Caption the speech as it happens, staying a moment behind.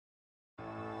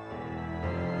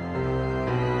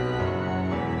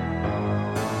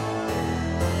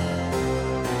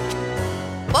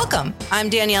Welcome. I'm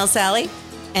Danielle Sally.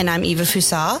 And I'm Eva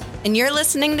Fusa. And you're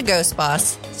listening to Ghost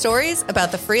Boss, stories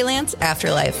about the freelance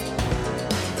afterlife.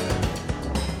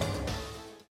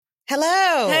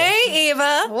 Hello. Hey,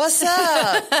 Eva. What's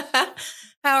up?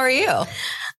 How are you?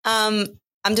 I'm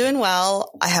doing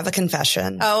well. I have a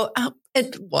confession.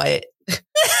 What?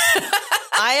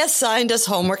 I assigned us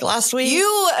homework last week.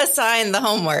 You assigned the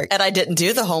homework. And I didn't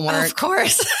do the homework. Of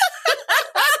course.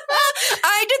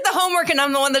 I did the homework and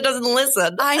I'm the one that doesn't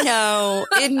listen. I know.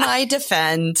 In my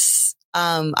defense,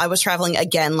 I was traveling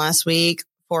again last week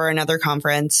for another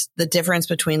conference. The difference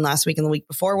between last week and the week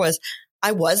before was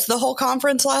I was the whole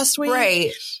conference last week.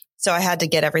 Right. So I had to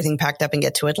get everything packed up and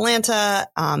get to Atlanta.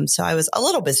 So I was a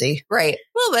little busy. Right. A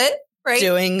little bit. Right.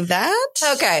 Doing that.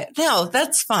 Okay. No,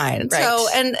 that's fine. Right. So,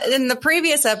 and in the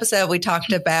previous episode, we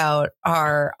talked about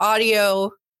our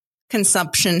audio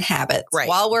consumption habits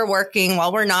while we're working,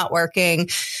 while we're not working.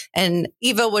 And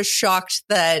Eva was shocked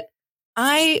that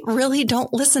I really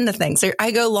don't listen to things.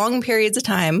 I go long periods of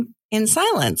time in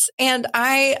silence and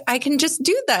I can just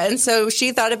do that. And so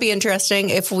she thought it'd be interesting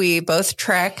if we both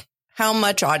track how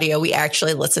much audio we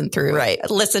actually listen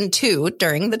to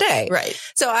during the day. Right.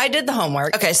 So I did the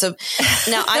homework. Okay. So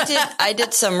now I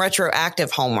did some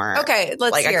retroactive homework. Okay.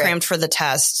 Let's hear I crammed for the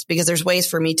test because there's ways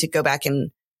for me to go back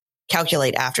and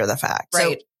calculate after the fact.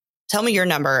 Right. So tell me your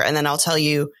number and then I'll tell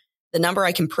you the number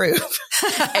I can prove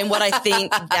and what I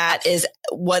think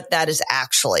what that is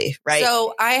actually, right?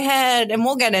 So I had, and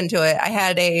we'll get into it, I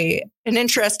had an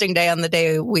interesting day on the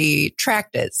day we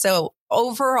tracked it. So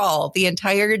overall, the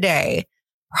entire day,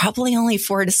 probably only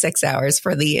 4 to 6 hours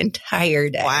for the entire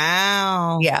day.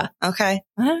 Wow. Yeah. Okay.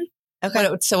 Okay.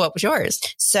 So what was yours?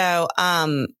 So,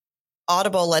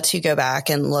 Audible lets you go back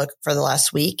and look for the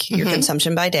last week, your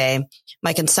consumption by day.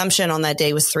 My consumption on that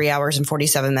day was 3 hours and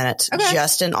 47 minutes,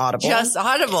 just in Audible.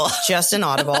 Just in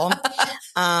Audible.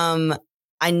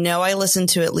 I know I listened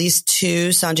to at least 2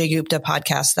 Sanjay Gupta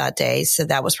podcasts that day. So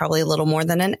that was probably a little more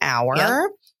than an hour. Yep.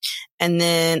 And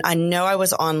then I know I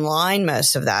was online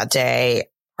most of that day,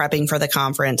 prepping for the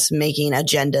conference, making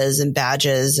agendas and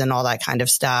badges and all that kind of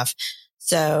stuff.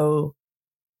 So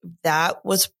that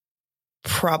was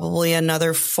probably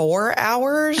another 4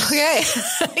 hours. Okay.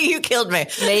 You killed me.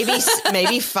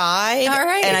 Maybe 5. All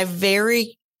right. And I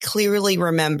very clearly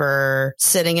remember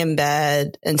sitting in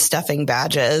bed and stuffing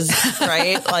badges,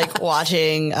 right? Like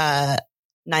watching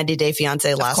 90 Day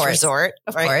Fiancé Last Resort,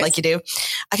 right? Course. Like you do.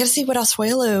 I got to see what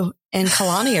Asuelu and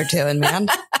Kalani are doing, man.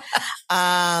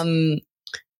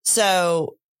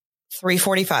 So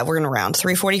 3:45, we're going to round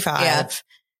 3:45. Yeah.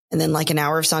 And then like an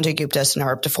hour of Sanjay Gupta, so now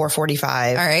we're up to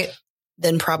 4:45. All right.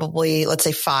 Then probably, let's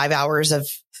say 5 hours of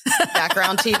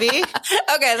background TV.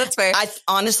 Okay, that's fair. I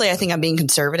think I'm being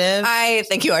conservative. I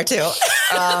think you are too.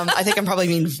 I think I'm probably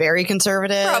being very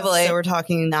conservative. Probably. So we're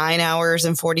talking 9 hours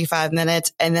and 45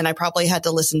 minutes. And then I probably had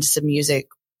to listen to some music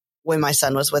when my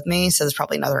son was with me. So there's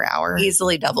probably another hour.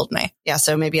 Easily doubled me. Yeah.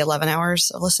 So maybe 11 hours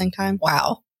of listening time.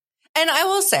 Wow. And I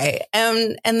will say,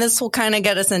 and this will kind of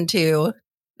get us into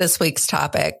this week's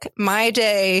topic. My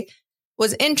day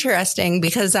was interesting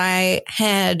because I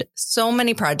had so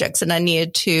many projects that I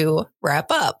needed to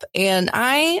wrap up. And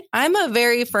I'm a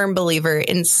very firm believer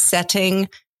in setting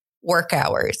work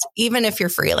hours, even if you're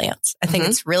freelance. I think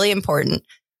it's really important.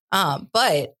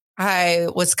 But I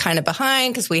was kind of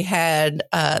behind because we had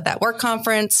that work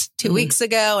conference 2 weeks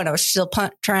ago and I was still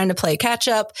trying to play catch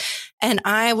up. And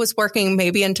I was working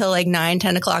maybe until like 9,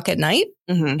 10 o'clock at night.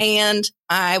 And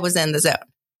I was in the zone.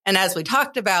 And as we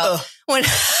talked about, when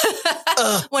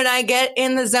I get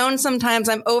in the zone, sometimes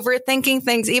I'm overthinking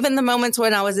things. Even the moments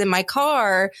when I was in my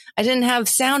car, I didn't have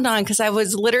sound on because I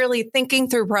was literally thinking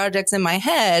through projects in my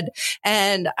head.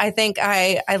 And I think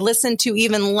I listened to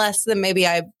even less than maybe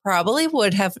I probably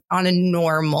would have on a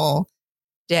normal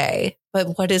day.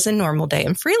 But what is a normal day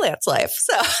in freelance life?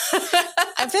 So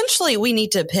eventually we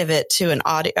need to pivot to an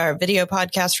audio or video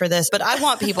podcast for this. But I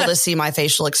want people to see my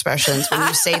facial expressions when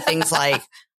you say things like,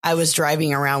 I was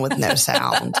driving around with no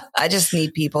sound. I just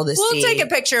need people to see. We'll take a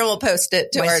picture and we'll post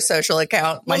it to our social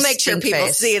account. We'll make sure people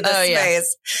see the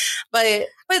space. Yeah.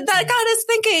 But that got us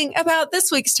thinking about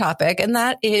this week's topic, and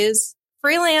that is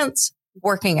freelance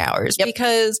working hours. Yep.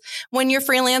 Because when you're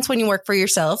freelance, when you work for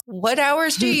yourself, what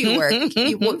hours do you work?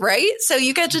 Right? So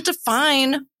you get to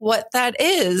define what that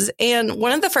is. And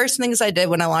one of the first things I did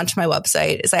when I launched my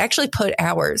website is I actually put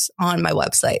hours on my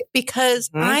website because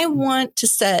I want to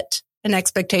set an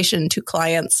expectation to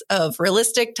clients of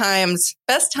realistic times,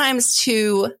 best times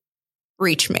to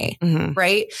reach me,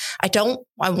 right? I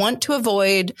want to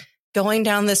avoid going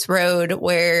down this road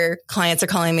where clients are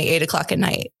calling me 8 o'clock at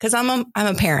night because I'm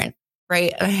a parent,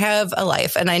 right? I have a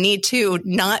life and I need to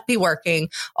not be working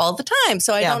all the time.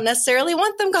 So I don't necessarily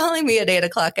want them calling me at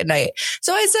 8:00 at night.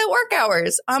 So I set work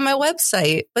hours on my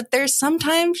website, but there's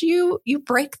sometimes you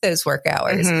break those work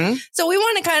hours. So we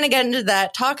want to kind of get into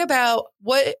that, talk about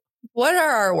what are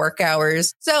our work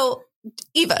hours. So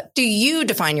Eva, do you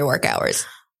define your work hours?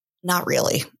 Not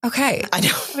really. Okay. I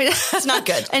know. It's not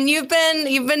good. And you've been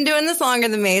doing this longer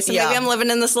than me. So maybe I'm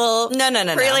living in this little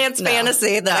freelance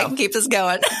fantasy that I can keep us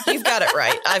going. You've got it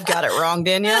right. I've got it wrong,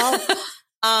 Danielle.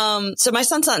 So my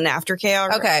son's not an aftercare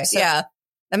hour. Okay. So, yeah.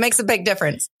 That makes a big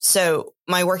difference. So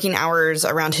my working hours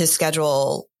around his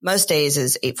schedule most days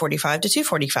is 8:45 to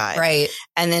 2:45. Right.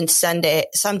 And then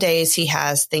some days he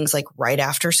has things like right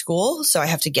after school. So I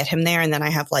have to get him there. And then I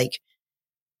have like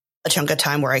a chunk of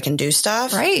time where I can do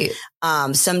stuff. Right.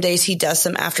 Some days he does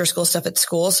some after school stuff at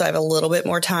school. So I have a little bit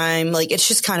more time. Like it's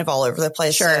just kind of all over the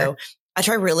place. Sure. So I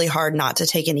try really hard not to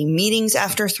take any meetings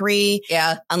after 3.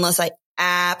 Yeah. Unless I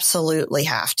absolutely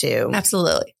have to.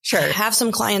 Absolutely. Sure. I have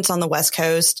some clients on the West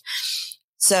Coast.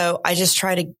 So I just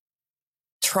try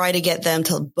to get them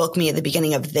to book me at the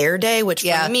beginning of their day, which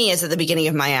for me is at the beginning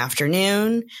of my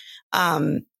afternoon.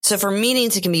 So for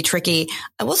meetings, it can be tricky.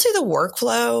 I will say the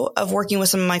workflow of working with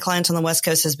some of my clients on the West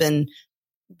Coast has been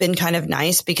kind of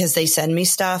nice because they send me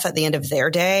stuff at the end of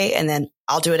their day and then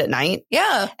I'll do it at night.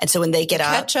 Yeah. And so when they get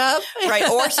up, catch up. right.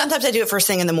 Or sometimes I do it first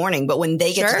thing in the morning, but when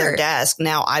they get to their desk,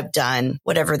 now I've done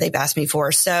whatever they've asked me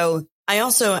for. So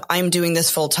I'm doing this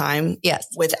full time. Yes.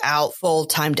 Without full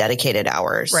time dedicated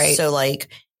hours. Right. So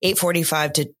like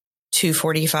 8:45 to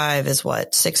 2:45 is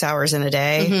what, 6 hours in a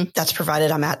day. That's provided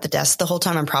I'm at the desk the whole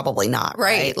time. I'm probably not.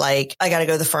 Right. Like I got to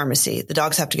go to the pharmacy. The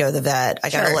dogs have to go to the vet. I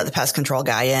got to let the pest control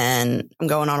guy in. I'm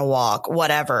going on a walk,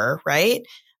 whatever. Right.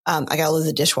 I got to load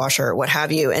the dishwasher, what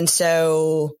have you. And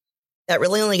so that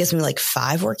really only gives me like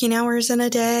 5 working hours in a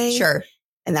day. Sure.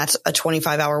 And that's a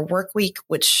 25-hour work week,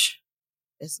 which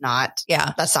is not,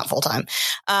 that's not full time.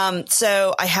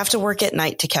 So I have to work at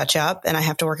night to catch up and I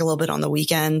have to work a little bit on the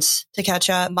weekends to catch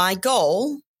up. My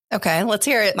goal. Okay. Let's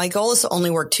hear it. My goal is to only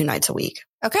work 2 nights a week.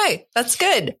 Okay. That's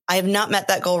good. I have not met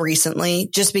that goal recently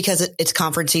just because it's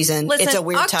conference season. Listen, it's a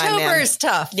weird time. October's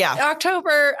tough. Yeah.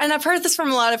 October. And I've heard this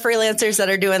from a lot of freelancers that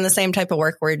are doing the same type of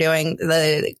work we're doing.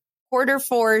 The quarter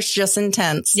 4 is just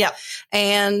intense. Yeah.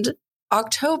 And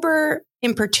October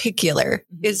in particular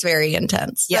is very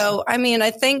intense. So, I mean,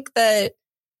 I think that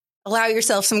allow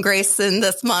yourself some grace in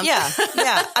this month. Yeah.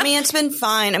 I mean, it's been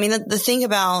fine. I mean, the thing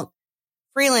about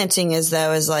freelancing is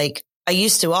like, I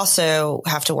used to also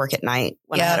have to work at night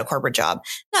when I had a corporate job.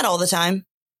 Not all the time.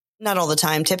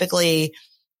 Typically,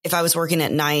 if I was working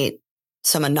at night,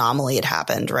 some anomaly had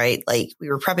happened, right? Like we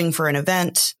were prepping for an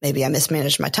event. Maybe I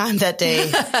mismanaged my time that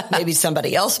day. Maybe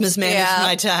somebody else mismanaged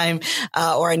my time,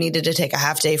 or I needed to take a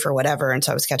half day for whatever. And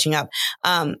so I was catching up.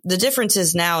 The difference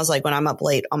is now is like when I'm up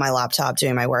late on my laptop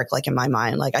doing my work, like in my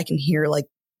mind, like I can hear like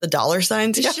the dollar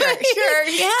signs. Sure.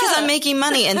 Yeah. Because I'm making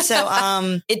money. And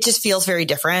so, it just feels very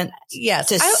different. Yes.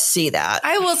 To see that.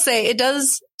 I will say it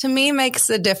does to me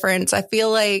makes a difference. I feel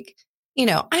like,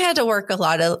 I had to work a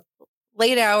lot of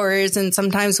late hours and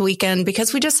sometimes weekend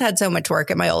because we just had so much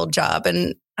work at my old job.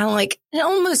 And I'm like, it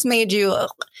almost made you,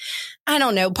 I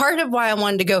don't know. Part of why I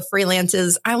wanted to go freelance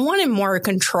is I wanted more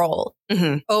control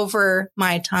over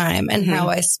my time and how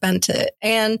I spent it.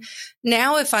 And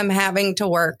now if I'm having to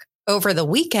work over the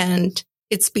weekend,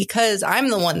 it's because I'm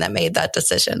the one that made that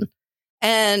decision.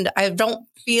 And I don't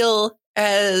feel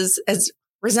as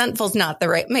resentful is not the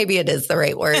right, maybe it is the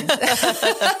right word, but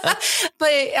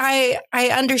I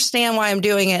understand why I'm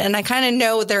doing it. And I kind of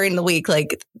know during the week,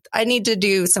 like I need to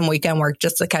do some weekend work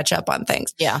just to catch up on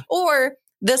things. Yeah. Or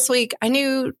this week I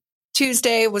knew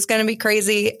Tuesday was going to be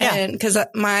crazy. And because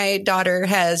my daughter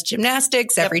has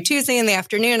gymnastics every Tuesday in the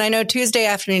afternoon, I know Tuesday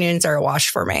afternoons are a wash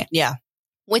for me. Yeah.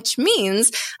 Which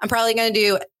means I'm probably going to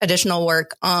do additional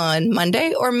work on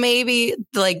Monday or maybe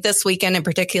like this weekend in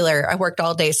particular. I worked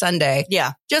all day Sunday.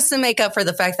 Yeah. Just to make up for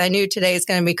the fact that I knew today is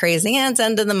going to be crazy and it's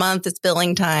end of the month. It's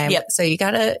billing time. Yep. So you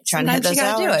got to try to hit those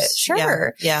hours. Do it.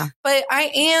 Sure. Yeah. But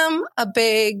I am a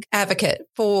big advocate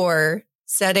for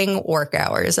setting work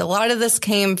hours. A lot of this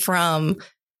came from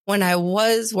when I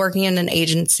was working in an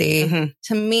agency.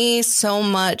 To me, so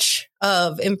much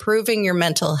of improving your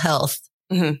mental health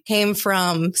came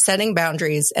from setting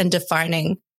boundaries and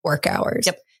defining work hours.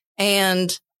 Yep.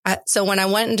 And so when I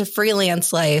went into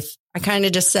freelance life, I kind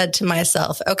of just said to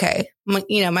myself, okay, my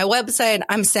website,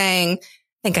 I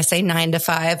think I say 9 to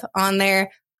 5 on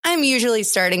there. I'm usually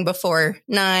starting before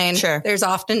 9. Sure. There's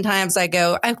oftentimes I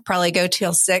probably go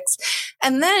till 6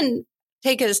 and then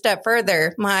take it a step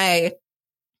further. My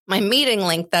meeting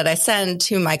link that I send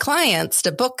to my clients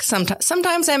to book.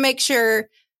 Sometimes I make sure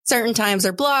certain times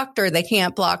are blocked or they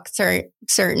can't block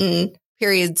certain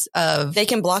periods of. They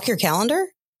can block your calendar?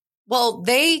 Well,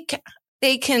 they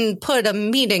can put a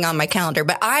meeting on my calendar,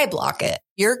 but I block it.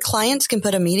 Your clients can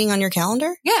put a meeting on your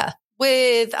calendar? Yeah.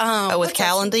 With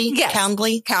Calendly? Yes.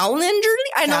 Calendly? Calendly?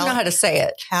 I don't know how to say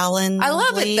it. Calendly? I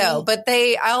love it though, but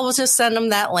I will just send them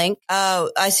that link.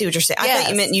 Oh, I see what you're saying. Yes. I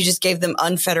thought you meant you just gave them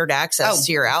unfettered access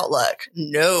to your Outlook.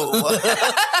 No.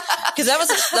 Because that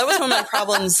was one of my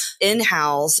problems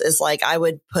in-house is like I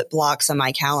would put blocks on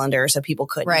my calendar so people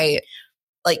couldn't. Right.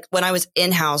 Like when I was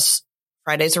in-house,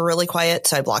 Fridays are really quiet,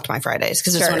 so I blocked my Fridays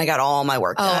because it's when I got all my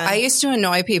work done. I used to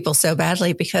annoy people so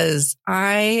badly because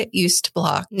I used to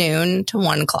block noon to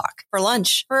 1 o'clock. For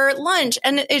lunch.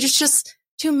 And it's just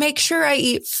to make sure I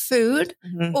eat food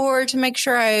or to make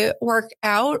sure I work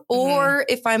out or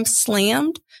if I'm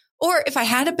slammed or if I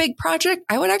had a big project,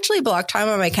 I would actually block time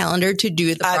on my calendar to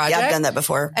do the project. I've done that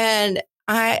before. And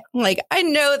I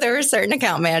know there are certain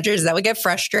account managers that would get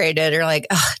frustrated or like,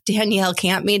 oh, Danielle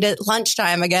can't meet at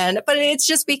lunchtime again. But it's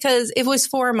just because it was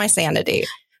for my sanity.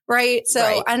 Right.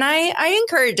 So, and I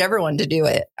encourage everyone to do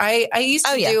it. I used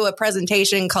to do a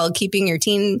presentation called Keeping Your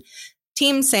Team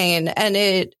Sane.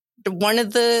 And one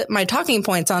of my talking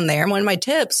points on there, one of my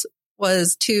tips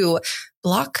was to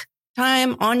block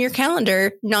time on your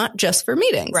calendar, not just for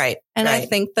meetings. Right. And I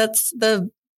think that's the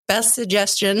best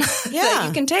suggestion that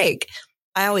you can take.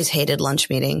 I always hated lunch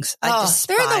meetings. They're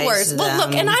the worst. Well,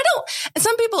 look, and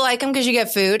some people like them because you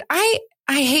get food. I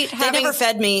hate having. They never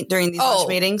fed me during these lunch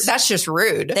meetings. That's just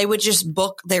rude. They would just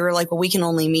book. They were like, well, we can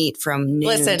only meet from noon.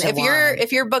 Listen, to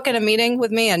if you're booking a meeting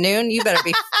with me at noon, you better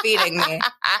be feeding me.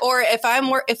 Or if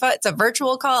it's a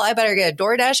virtual call, I better get a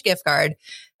DoorDash gift card.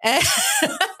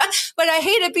 But I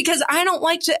hate it because I don't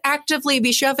like to actively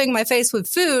be shoving my face with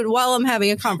food while I'm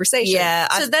having a conversation. Yeah.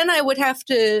 So then I would have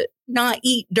to not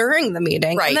eat during the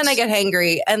meeting. Right. And then I get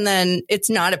hangry and then it's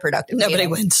not a productive meeting. Nobody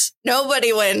wins.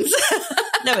 Nobody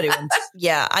wins.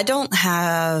 Yeah. I don't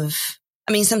have,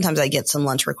 sometimes I get some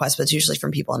lunch requests, but it's usually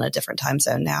from people in a different time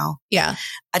zone now. Yeah.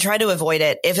 I try to avoid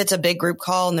it. If it's a big group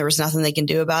call and there was nothing they can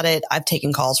do about it, I've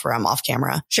taken calls where I'm off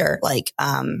camera. Sure.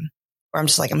 Where I'm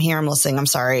just like, I'm here, I'm listening, I'm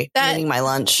sorry, I'm eating my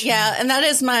lunch. Yeah. And that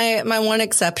is my one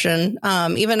exception.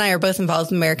 Eva and I are both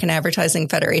involved in American Advertising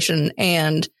Federation,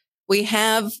 and we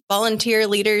have volunteer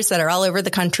leaders that are all over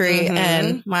the country.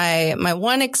 And my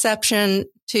one exception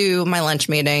to my lunch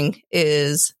meeting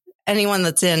is anyone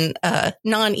that's in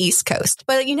non-East Coast.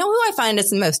 But you know who I find is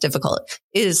the most difficult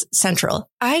is Central.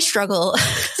 I struggle.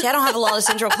 See, I don't have a lot of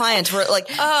Central clients. We're like,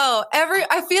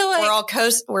 I feel like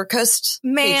we're coast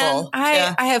man, people.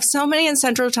 I have so many in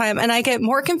Central Time, and I get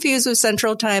more confused with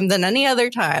Central Time than any other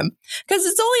time because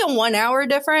it's only a 1 hour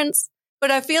difference.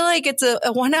 But I feel like it's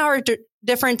a 1 hour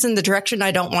difference in the direction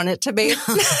I don't want it to be.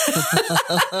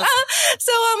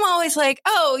 So I'm always like,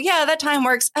 oh, yeah, that time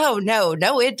works. Oh, no,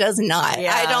 it does not.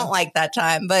 Yeah. I don't like that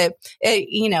time. But,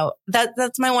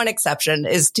 that's my one exception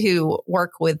is to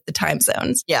work with the time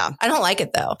zones. Yeah. I don't like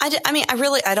it, though. I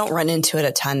don't run into it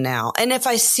a ton now. And if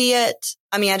I see it,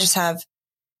 I just have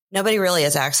nobody really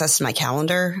has access to my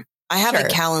calendar. I have a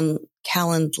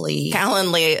Calendly.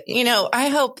 I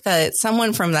hope that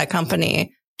someone from that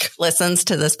company listens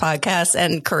to this podcast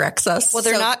and corrects us. Well,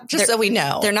 so we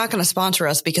know. They're not going to sponsor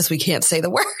us because we can't say the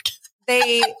word.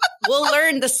 They will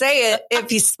learn to say it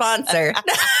if you sponsor.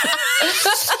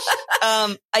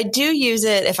 I do use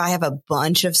it if I have a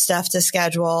bunch of stuff to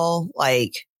schedule.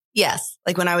 Yes.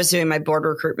 Like when I was doing my board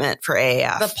recruitment for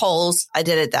AAF. The polls. I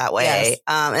did it that way. Yes.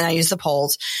 And I use the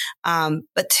polls.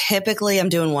 But typically I'm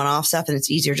doing one-off stuff and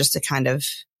it's easier just to kind of.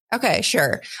 Okay,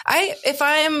 sure. If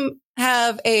I'm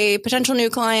have a potential new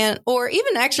client or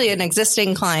even actually an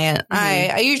existing client,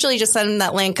 I usually just send them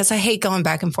that link because I hate going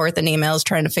back and forth in emails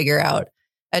trying to figure out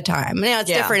a time. Now it's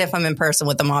different if I'm in person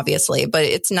with them, obviously, but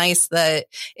it's nice that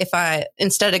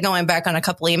instead of going back on a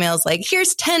couple emails, like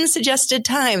here's 10 suggested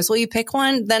times, will you pick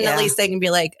one? Then at least they can be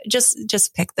like, just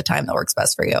pick the time that works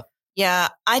best for you. Yeah.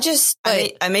 I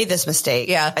made this mistake.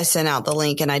 Yeah. I sent out the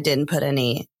link and I didn't put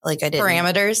any,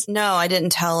 parameters. No, I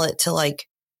didn't tell it to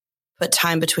put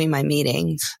time between my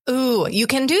meetings. Ooh, you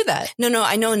can do that. No,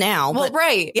 I know now. Well,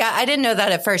 right. Yeah. I didn't know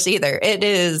that at first either. It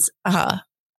is,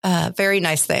 a very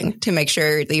nice thing to make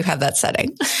sure that you have that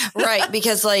setting. Right.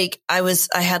 Because I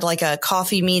had a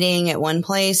coffee meeting at one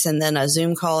place and then a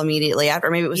Zoom call immediately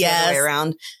after. Maybe it was the other way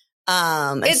around.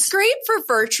 It's great for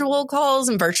virtual calls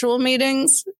and virtual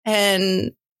meetings.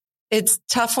 And it's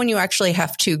tough when you actually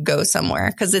have to go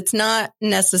somewhere because it's not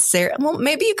necessary. Well,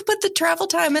 maybe you could put the travel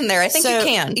time in there. I think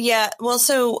you can. Yeah. Well,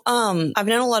 I've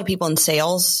known a lot of people in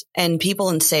sales, and people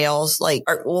in sales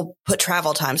will put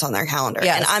travel times on their calendar.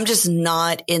 Yes. And I'm just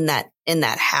not in that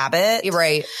habit. You're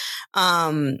right.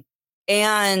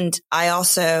 And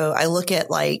I look at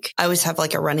I always have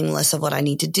a running list of what I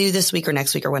need to do this week or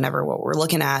next week or whenever, what we're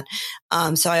looking at.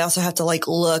 So I also have to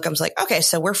look, I'm okay,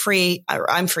 so we're free.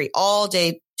 I'm free all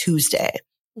day Tuesday.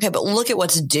 Okay. But look at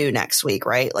what's due next week,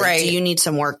 right? Right. Do you need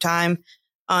some work time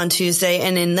on Tuesday?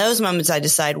 And in those moments, I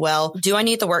decide, well, do I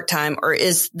need the work time, or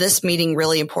is this meeting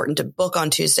really important to book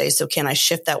on Tuesday? So can I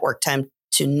shift that work time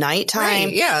to nighttime?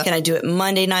 Right, yeah. Can I do it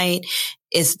Monday night?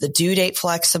 Is the due date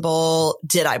flexible?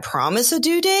 Did I promise a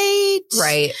due date?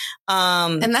 Right.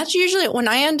 And that's usually when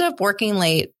I end up working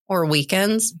late or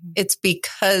weekends, it's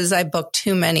because I booked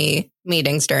too many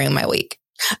meetings during my week.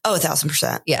 Oh,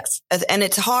 1,000%. Yes. And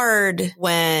it's hard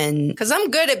because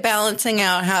I'm good at balancing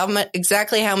out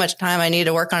exactly how much time I need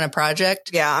to work on a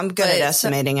project. Yeah, I'm good at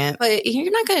estimating it. But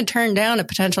you're not going to turn down a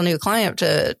potential new client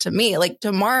to meet.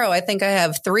 Tomorrow, I think I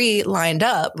have 3 lined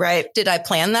up. Right. Did I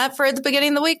plan that for the beginning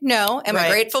of the week? No. Am I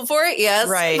grateful for it? Yes.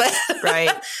 Right.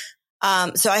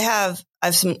 Right. So I have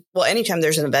some, anytime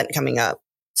there's an event coming up,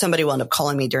 somebody will end up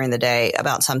calling me during the day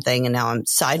about something, and now I'm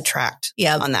sidetracked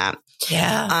on that.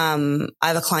 Yeah. I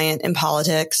have a client in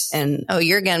politics, and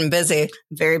you're getting busy.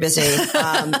 Very busy.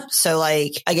 So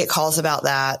I get calls about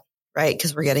that, right?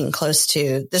 Because we're getting close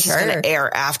to this is going to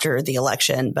air after the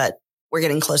election, but we're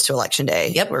getting close to election day.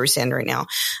 Yep. Where we stand right now.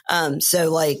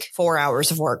 So 4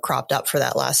 hours of work cropped up for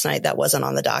that last night. That wasn't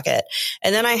on the docket.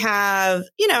 And then I have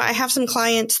some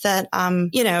clients that,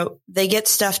 they get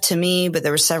stuff to me, but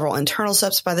there were several internal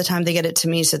steps by the time they get it to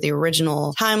me. So the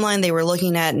original timeline they were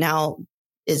looking at now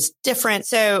is different.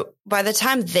 So by the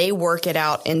time they work it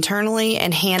out internally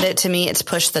and hand it to me, it's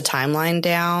pushed the timeline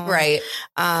down. Right.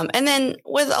 And then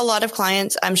with a lot of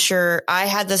clients, I'm sure I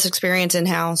had this experience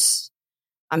in-house.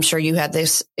 I'm sure you had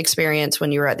this experience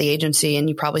when you were at the agency, and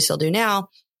you probably still do now.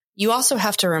 You also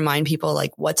have to remind people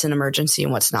what's an emergency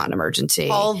and what's not an emergency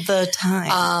all the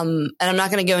time. And I'm not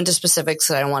going to go into specifics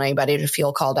because I don't want anybody to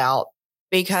feel called out,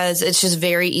 because it's just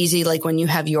very easy. When you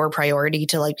have your priority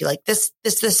to be this,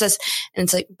 and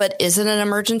it's but is it an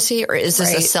emergency, or is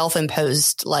this a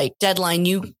self-imposed deadline?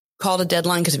 You called a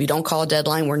deadline, because if you don't call a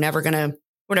deadline, we're never going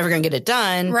to get it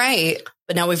done. Right.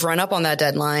 But now we've run up on that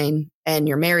deadline and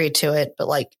you're married to it. But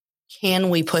can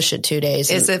we push it 2 days?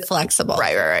 Is it flexible?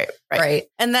 Right.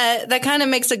 And that kind of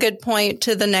makes a good point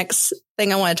to the next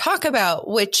thing I want to talk about,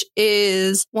 which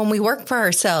is when we work for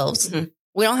ourselves. Mm-hmm.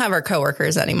 We don't have our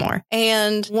coworkers anymore.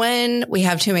 And when we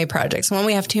have too many projects, when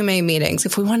we have too many meetings,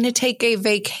 if we want to take a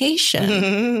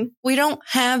vacation, we don't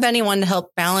have anyone to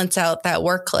help balance out that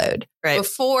workload. Right.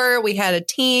 Before, we had a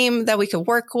team that we could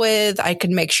work with. I could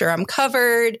make sure I'm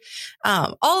covered,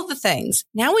 all the things.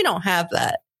 Now we don't have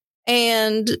that.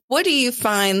 And what do you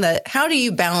find how do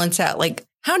you balance out? What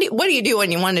do you do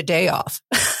when you want a day off?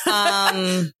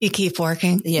 You keep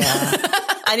working. Yeah.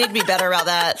 I need to be better about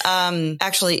that.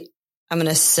 Actually, I'm going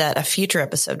to set a future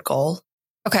episode goal.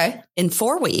 Okay. In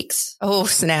 4 weeks. Oh,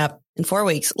 snap. In 4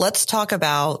 weeks, let's talk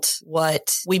about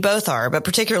what we both are, but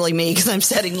particularly me, because I'm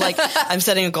setting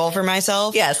a goal for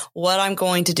myself. Yes. What I'm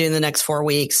going to do in the next 4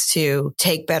 weeks to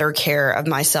take better care of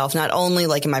myself, not only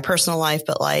in my personal life,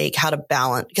 but how to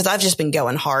balance, because I've just been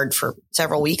going hard for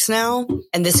several weeks now,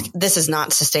 and this is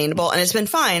not sustainable, and it's been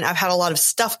fine. I've had a lot of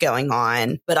stuff going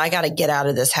on, but I got to get out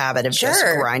of this habit of just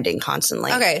grinding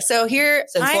constantly. Okay. So in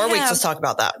 4 weeks, let's talk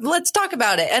about that. Let's talk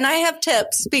about it. And I have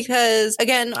tips because,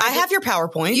 again, I have your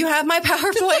PowerPoint. You have my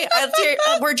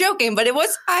PowerPoint. We're joking, but it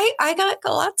was, I got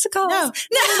lots of calls.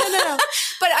 No.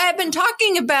 But I've been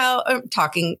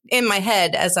talking in my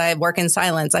head as I work in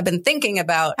silence. I've been thinking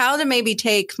about how to maybe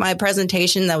take my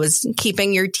presentation that was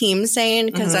keeping your team sane,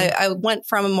 because I went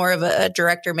from more of a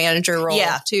director manager role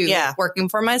to working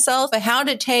for myself, but how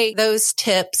to take those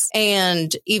tips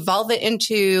and evolve it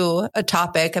into a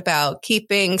topic about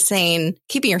keeping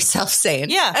yourself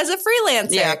sane as a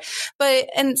freelancer. Yeah.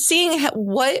 And seeing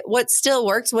what still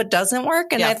works, what doesn't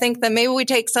work. And I think that maybe we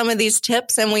take some of these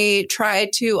tips and we try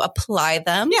to apply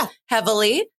them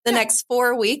heavily the next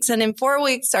 4 weeks. And in 4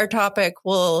 weeks, our topic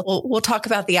we'll talk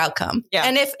about the outcome. Yeah.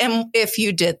 And if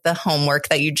you did the homework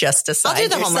that you just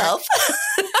decided yourself.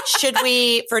 Should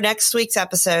we, for next week's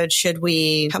episode,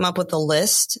 come up with a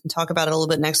list and talk about it a little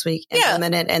bit next week,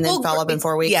 implement it, and then follow up in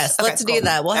 4 weeks? Yes, okay, let's do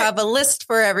that. We'll have a list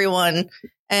for everyone.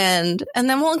 And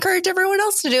then we'll encourage everyone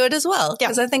else to do it as well.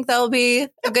 Because I think that'll be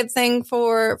a good thing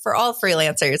for all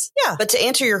freelancers. Yeah. But to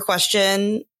answer your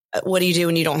question, what do you do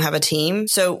when you don't have a team?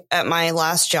 So at my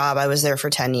last job, I was there for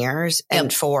 10 years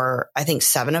and for I think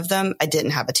 7 of them, I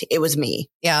didn't have a team. It was me.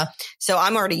 Yeah. So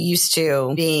I'm already used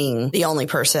to being the only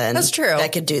person That's true.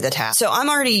 that could do the task. So I'm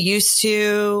already used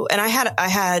to, and I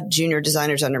had junior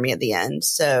designers under me at the end.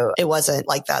 So it wasn't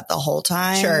like that the whole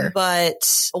time. Sure.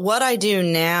 But what I do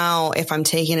now, if I'm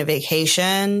taking a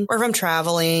vacation or if I'm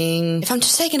traveling, if I'm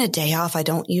just taking a day off, I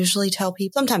don't usually tell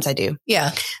people. Sometimes I do.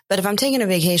 Yeah. But if I'm taking a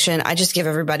vacation, I just give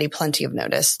everybody plenty of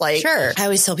notice. Like, sure. I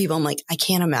always tell people, I'm like, I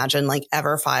can't imagine like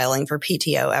ever filing for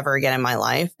PTO ever again in my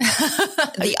life.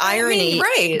 The irony,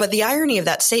 right. But the irony of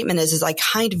that statement is I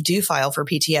kind of do file for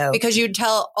PTO because you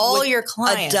tell all your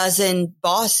clients, a dozen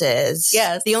bosses.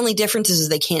 Yes. The only difference is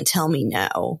they can't tell me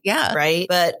no. Yeah. Right.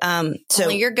 But, so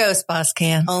only your ghost boss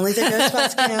can. Only the ghost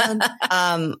boss can.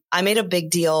 I made a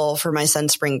big deal for my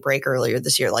son's spring break earlier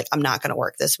this year. Like, I'm not going to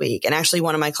work this week. And actually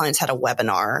one of my clients had a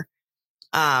webinar.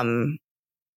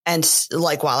 And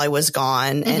like while I was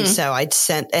gone. And so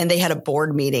and they had a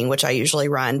board meeting, which I usually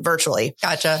run virtually.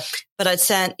 Gotcha. But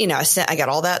I got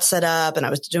all that set up and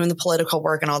I was doing the political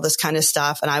work and all this kind of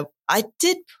stuff. And I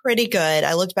did pretty good.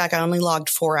 I looked back, I only logged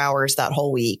 4 hours that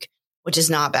whole week, which is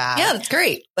not bad. Yeah, that's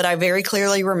great. But I very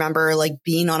clearly remember like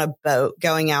being on a boat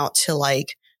going out to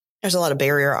like, there's a lot of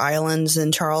barrier islands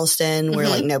in Charleston where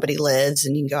like nobody lives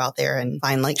and you can go out there and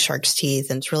find like shark's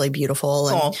teeth and it's really beautiful.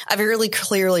 And I really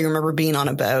clearly remember being on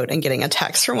a boat and getting a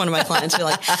text from one of my clients be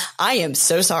like, I am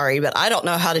so sorry, but I don't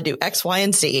know how to do X, Y,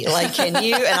 and Z. Like, can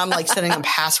you? And I'm like sending them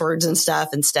passwords and stuff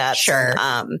and steps. Sure.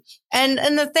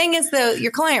 And the thing is though,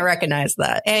 your client recognized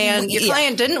that and your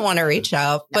client didn't want to reach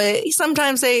out, but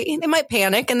sometimes they might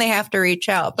panic and they have to reach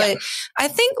out. But I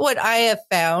think what I have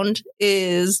found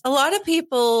is a lot of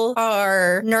people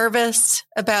are nervous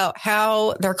about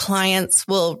how their clients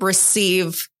will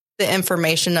receive the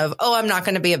information of, oh, I'm not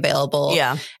going to be available.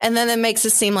 Yeah. And then it makes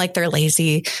it seem like they're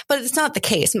lazy, but it's not the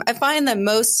case. I find that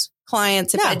most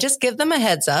clients, if I just give them a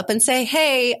heads up and say,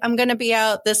 hey, I'm going to be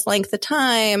out this length of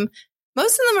time,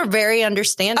 most of them are very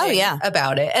understanding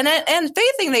about it. And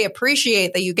they think they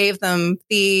appreciate that you gave them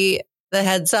the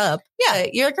heads up. Yeah.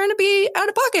 You're going to be out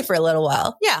of pocket for a little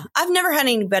while. Yeah. I've never had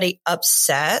anybody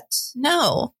upset.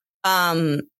 No.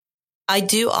 I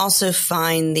do also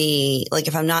find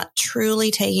if I'm not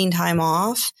truly taking time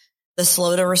off, the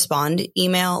slow to respond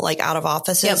email, like out of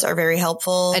offices are very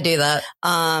helpful. I do that.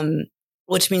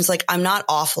 Which means like I'm not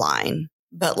offline,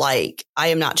 but like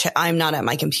I'm not at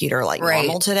my computer like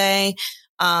normal today.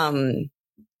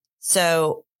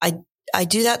 So I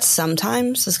do that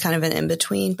sometimes as kind of an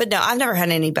in-between, but no, I've never had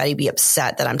anybody be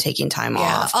upset that I'm taking time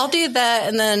off. I'll do that.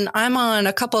 And then I'm on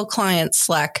a couple of client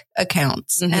Slack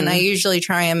accounts and I usually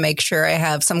try and make sure I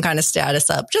have some kind of status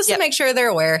up just to make sure they're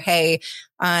aware. Hey,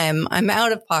 I'm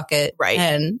out of pocket. Right.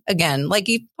 And again, like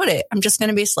you put it, I'm just going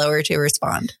to be slower to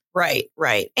respond. Right.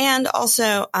 Right. And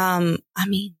also,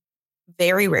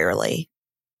 very rarely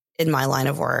in my line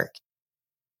of work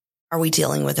are we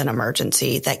dealing with an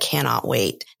emergency that cannot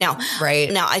wait? Now,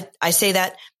 I say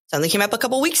that something came up a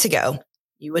couple weeks ago.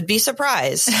 You would be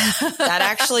surprised. That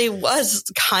actually was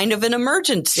kind of an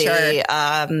emergency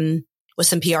with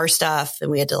some PR stuff. And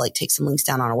we had to like take some links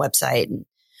down on a website.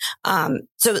 And,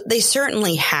 so they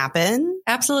certainly happen.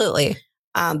 Absolutely.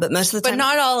 But most of the time, but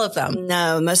not all of them.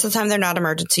 No, most of the time they're not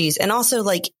emergencies. And also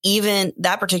like even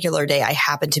that particular day, I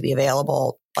happened to be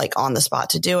available like on the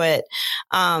spot to do it.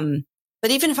 But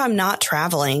even if I'm not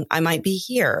traveling, I might be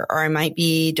here or I might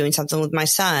be doing something with my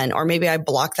son, or maybe I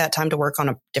block that time to work on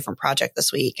a different project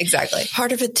this week. Exactly.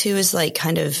 Part of it too is like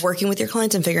kind of working with your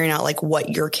clients and figuring out like what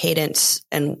your cadence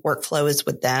and workflow is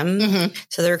with them.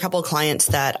 So there are a couple of clients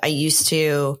that I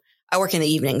work in the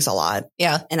evenings a lot.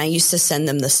 Yeah. And I used to send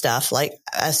them the stuff like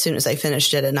as soon as I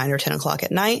finished it at 9 or 10 o'clock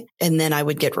at night. And then I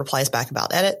would get replies back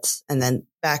about edits and then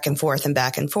back and forth and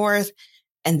back and forth.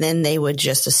 And then they would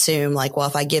just assume like, well,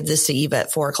 if I give this to Eva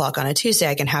at 4 o'clock on a Tuesday,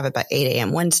 I can have it by 8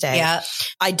 a.m. Wednesday. Yeah.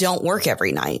 I don't work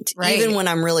every night. Right. Even when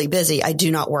I'm really busy, I do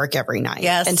not work every night.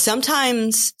 Yes. And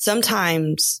sometimes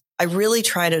I really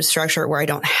try to structure it where I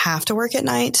don't have to work at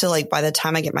night. So like by the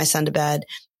time I get my son to bed,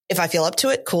 if I feel up to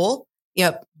it, cool.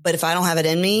 Yep. But if I don't have it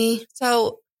in me,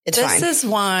 it's fine. This is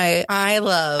why I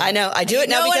know. I do it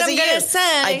now because of you.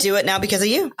 I do it now because of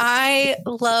you. I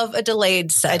love a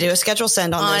delayed send. I do a schedule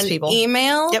send on those people.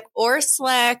 Email or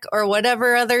Slack or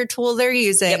whatever other tool they're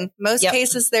using. Most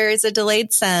cases there is a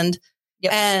delayed send.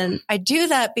 Yep. And I do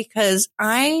that because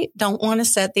I don't want to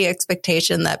set the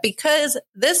expectation that because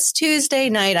this Tuesday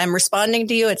night, I'm responding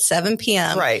to you at 7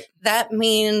 p.m. Right. That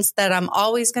means that I'm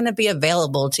always going to be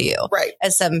available to you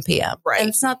at 7 p.m. Right. And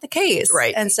it's not the case.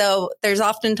 Right. And so there's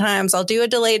oftentimes I'll do a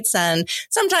delayed send.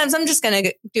 Sometimes I'm just going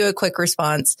to do a quick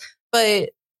response. But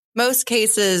most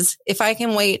cases, if I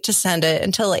can wait to send it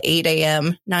until 8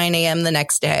 a.m., 9 a.m. the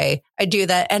next day, I do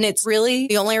that. And it's really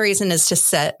the only reason is to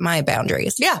set my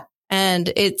boundaries. Yeah.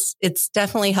 And it's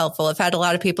definitely helpful. I've had a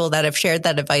lot of people that have shared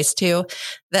that advice too,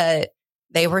 that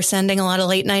they were sending a lot of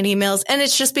late night emails. And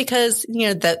it's just because,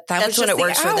 that's was when it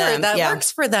works for them. That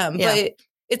works for them. Yeah. But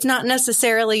it's not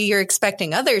necessarily you're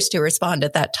expecting others to respond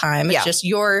at that time. It's just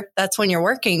that's when you're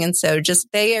working. And so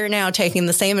they are now taking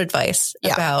the same advice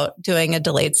about doing a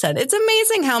delayed send. It's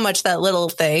amazing how much that little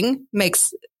thing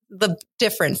makes the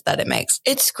difference that it makes.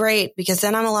 It's great because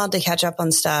then I'm allowed to catch up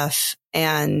on stuff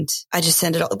and I just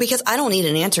send it all because I don't need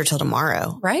an answer till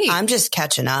tomorrow. Right. I'm just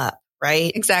catching up.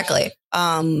 Right. Exactly.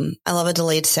 I love a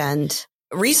delayed send.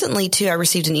 Recently too, I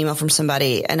received an email from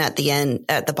somebody and at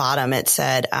the bottom, it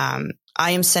said,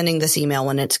 I am sending this email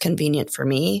when it's convenient for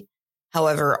me.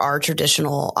 However, our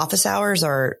traditional office hours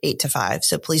are 8 to 5.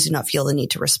 So please do not feel the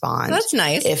need to respond. That's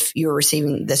nice. If you're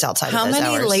receiving this outside of those hours.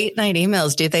 How many late night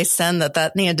emails do they send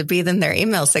that needed to be in their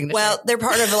email signature? Well, they're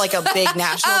part of like a big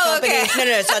national company. Okay.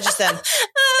 No, it's not just them.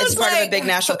 It's part of a big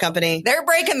national company. They're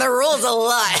breaking the rules a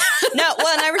lot. No,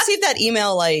 well, and I received that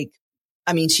email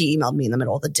she emailed me in the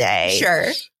middle of the day.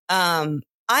 Sure.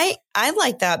 I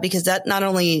like that because that not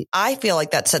only I feel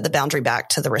like that set the boundary back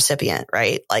to the recipient,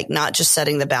 right? Like not just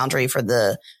setting the boundary for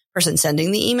the person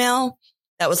sending the email.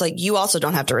 That was like, you also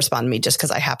don't have to respond to me just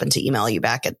because I happen to email you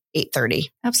back at 8:30.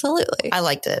 Absolutely. I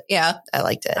liked it. Yeah. I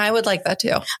liked it. I would like that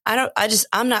too.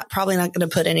 I'm probably not going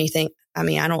to put anything. I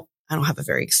mean, I don't have a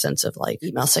very extensive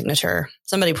email signature.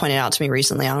 Somebody pointed out to me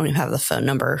recently, I don't even have the phone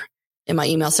number in my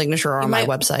email signature or on my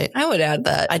website. I would add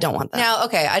that. I don't want that. Now,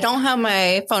 okay, I don't have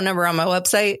my phone number on my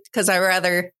website because I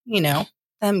rather,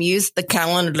 them use the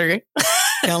Calendly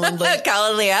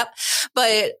app.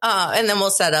 But, and then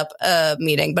we'll set up a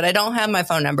meeting, but I don't have my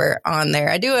phone number on there.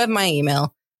 I do have my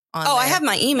email on there. I have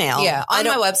my email. Yeah, on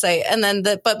my website. And then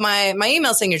but my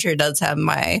email signature does have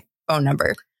my phone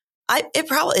number. It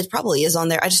probably is on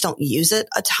there. I just don't use it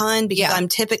a ton because I'm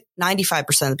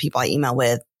 95% of the people I email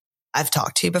with I've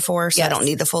talked to before, so I don't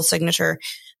need the full signature.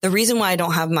 The reason why I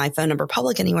don't have my phone number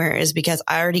public anywhere is because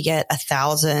I already get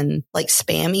 1,000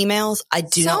 spam emails. I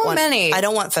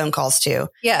don't want phone calls too.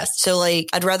 Yes. So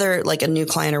I'd rather a new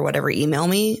client or whatever email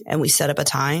me and we set up a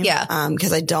time. Yeah.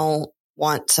 Because I don't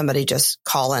want somebody just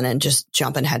calling and just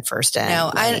jumping headfirst in. No,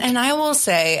 I will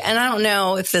say, and I don't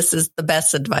know if this is the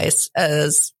best advice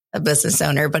as a business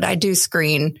owner, but I do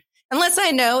screen.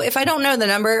 If I don't know the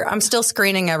number, I'm still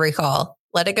screening every call.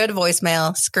 Let it go to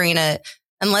voicemail, screen it,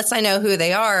 unless I know who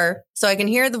they are so I can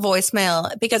hear the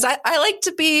voicemail because I like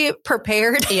to be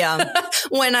prepared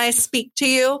when I speak to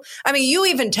you. I mean, you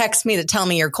even text me to tell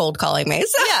me you're cold calling me.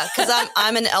 So. Yeah, because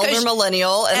I'm an elder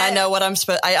millennial and I know what I'm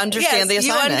supposed I understand the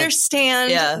assignment. You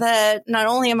understand that not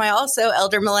only am I also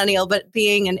elder millennial, but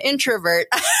being an introvert,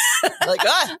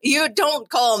 you don't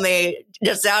call me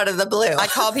just out of the blue. I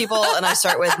call people and I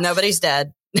start with nobody's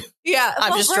dead. Yeah.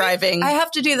 I'm just driving. I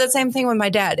have to do the same thing with my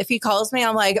dad. If he calls me,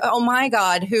 I'm like, oh my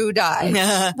God, who died?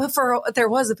 But there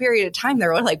was a period of time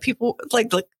there where people were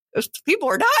dying.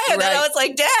 Right. And I was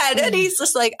like, Dad. And he's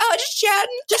just like, oh, just chatting.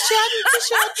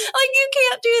 You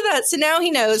can't do that. So now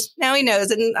he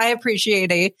knows. And I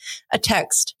appreciate a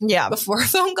text. Yeah. Before a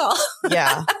phone call.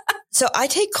 Yeah. So I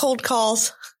take cold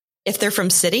calls if they're from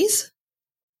cities.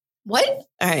 What?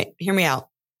 All right. Hear me out.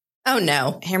 Oh,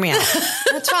 no. Hear me out.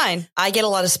 That's fine. I get a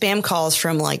lot of spam calls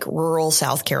from rural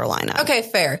South Carolina. Okay,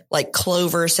 fair.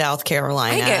 Clover, South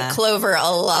Carolina. I get Clover a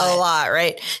lot. A lot,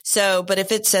 right? So, but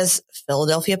if it says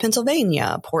Philadelphia,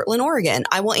 Pennsylvania, Portland, Oregon,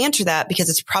 I will answer that because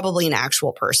it's probably an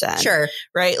actual person. Sure.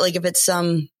 Right? If it's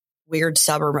some weird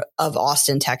suburb of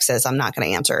Austin, Texas, I'm not going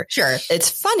to answer. Sure.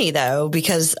 It's funny though,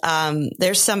 because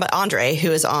there's somebody, Andre, who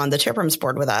is on the Chiprams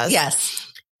board with us. Yes.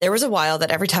 There was a while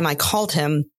that every time I called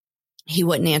him, he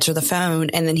wouldn't answer the phone.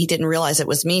 And then he didn't realize it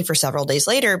was me for several days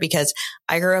later because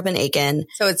I grew up in Aiken.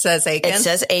 So it says Aiken. It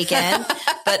says Aiken,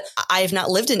 but I've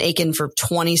not lived in Aiken for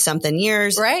 20 something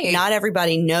years. Right. Not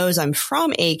everybody knows I'm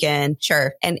from Aiken.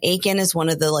 Sure. And Aiken is one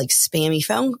of the spammy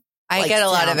phone. I get a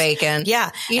lot of Aiken. Yeah.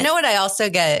 You know what I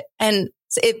also get? And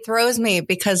it throws me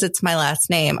because it's my last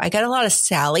name. I get a lot of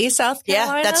Sally, South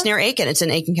Carolina. Yeah, that's near Aiken. It's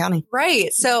in Aiken County.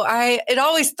 Right. So it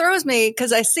always throws me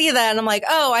because I see that and I'm like,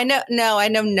 oh, I know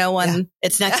no one. Yeah.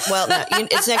 It's next. Well, no,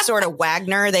 it's next door to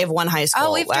Wagner. They have one high school.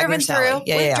 Oh, we've Wagner driven Sally.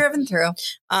 through. We've driven through.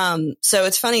 So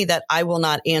it's funny that I will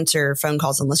not answer phone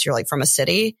calls unless you're like from a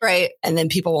city. Right. And then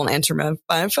people won't answer my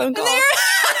phone calls.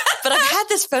 But I've had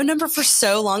this phone number for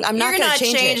so long. I'm not going to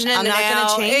change it. I'm not going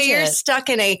to change it. You're stuck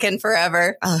in Aiken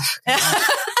forever. Oh,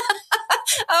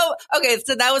 okay.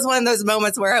 So that was one of those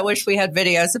moments where I wish we had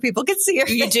video so people could see your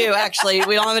face. You do, actually.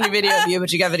 We don't have any video of you,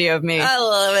 but you got video of me. I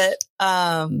love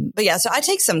it. But yeah, so I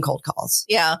take some cold calls.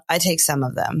 Yeah. I take some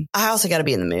of them. I also got to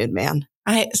be in the mood, man.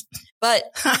 But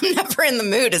I'm never in the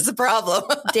mood is the problem.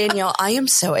 Danielle, I am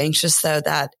so anxious though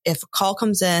that if a call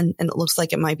comes in and it looks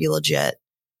like it might be legit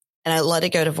and I let it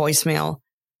go to voicemail,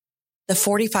 the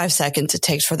 45 seconds it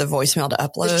takes for the voicemail to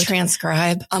upload. Just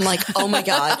transcribe. I'm like, oh my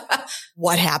God,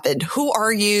 what happened? Who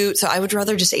are you? So I would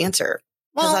rather just answer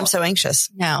because I'm so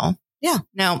anxious. No. Yeah.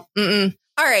 No. Mm-mm.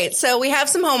 All right. So we have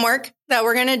some homework that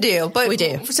we're going to do, but we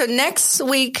do. So next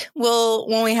week,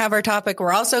 when we have our topic,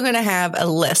 we're also going to have a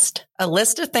list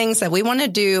of things that we want to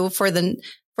do for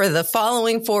the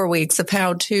following 4 weeks of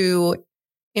how to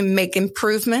make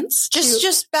improvements.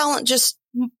 Just balance, just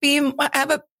have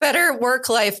a better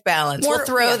work-life balance. We'll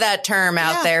throw that term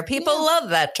out there. People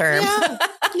love that term.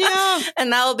 Yeah.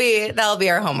 And that'll be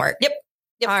our homework. Yep.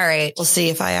 All right. We'll see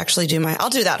if I actually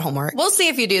I'll do that homework. We'll see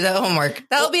if you do the homework.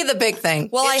 That'll be the big thing.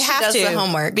 Well, I have to the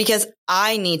homework because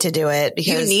I need to do it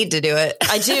because you need to do it.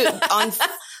 I do.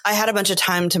 I had a bunch of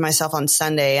time to myself on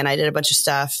Sunday and I did a bunch of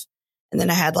stuff and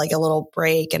then I had like a little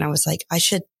break and I was like, I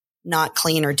should not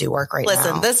clean or do work now.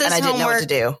 Listen, this is and I didn't know what to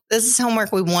do. This is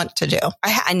homework we want to do.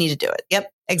 I need to do it.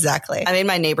 Yep, exactly. I made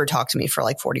my neighbor talk to me for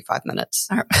like 45 minutes.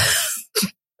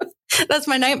 That's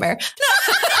my nightmare.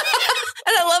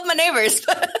 And I love my neighbors.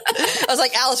 I was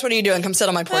like, Alice, what are you doing? Come sit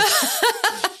on my porch.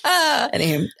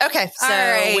 Anywho. Okay.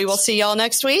 So we will see y'all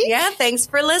next week. Yeah. Thanks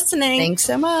for listening. Thanks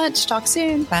so much. Talk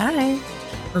soon. Bye.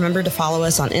 Remember to follow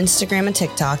us on Instagram and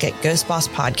TikTok at Ghost Boss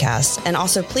Podcast. And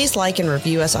also please like and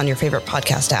review us on your favorite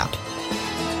podcast app.